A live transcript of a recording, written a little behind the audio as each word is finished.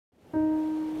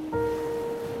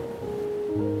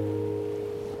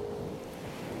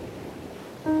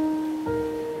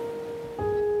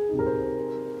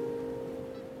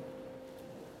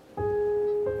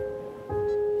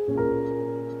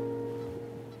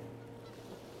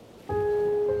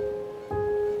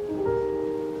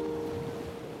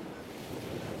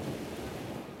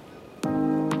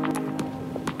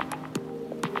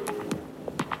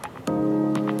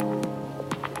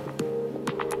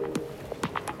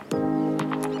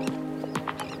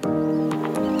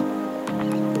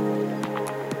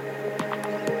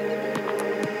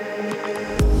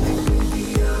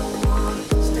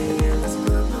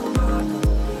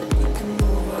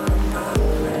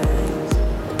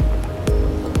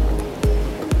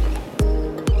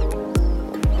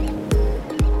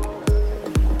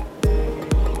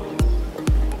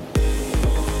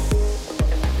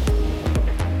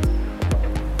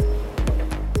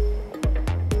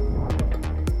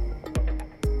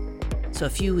So a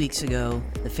few weeks ago,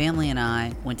 the family and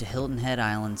I went to Hilton Head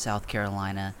Island, South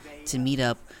Carolina to meet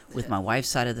up with my wife's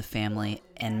side of the family,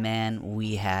 and man,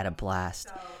 we had a blast.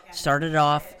 Started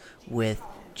off with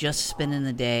just spending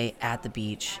the day at the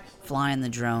beach, flying the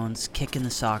drones, kicking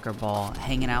the soccer ball,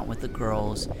 hanging out with the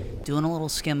girls, doing a little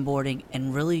skimboarding,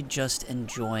 and really just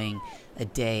enjoying a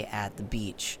day at the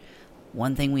beach.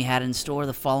 One thing we had in store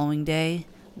the following day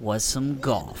was some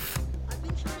golf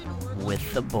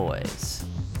with the boys.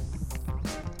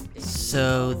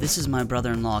 So this is my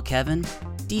brother-in-law Kevin,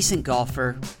 decent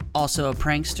golfer, also a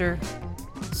prankster.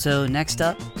 So next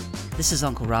up, this is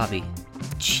Uncle Robbie.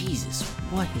 Jesus,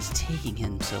 what is taking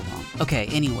him so long? Okay,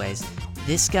 anyways,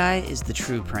 this guy is the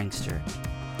true prankster.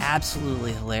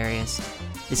 Absolutely hilarious.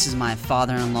 This is my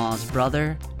father-in-law's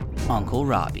brother, Uncle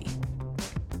Robbie.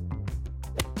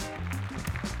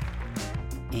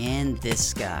 And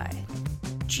this guy,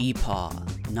 G-Paw,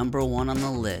 number one on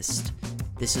the list.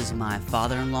 This is my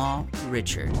father-in-law,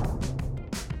 Richard.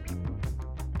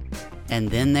 And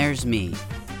then there's me,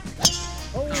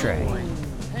 Trey.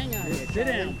 Hang on. Sit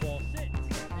down.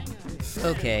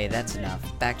 Okay, that's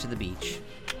enough. Back to the beach.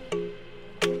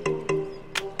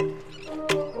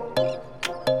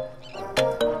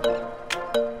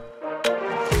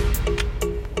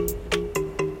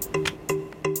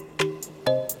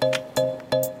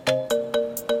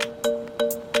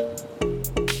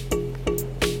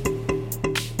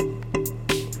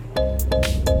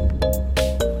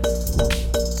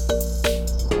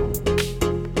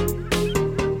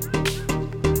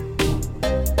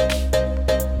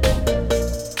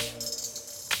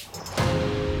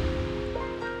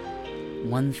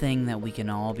 One thing that we can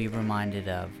all be reminded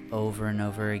of over and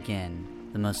over again,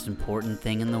 the most important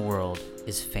thing in the world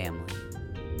is family.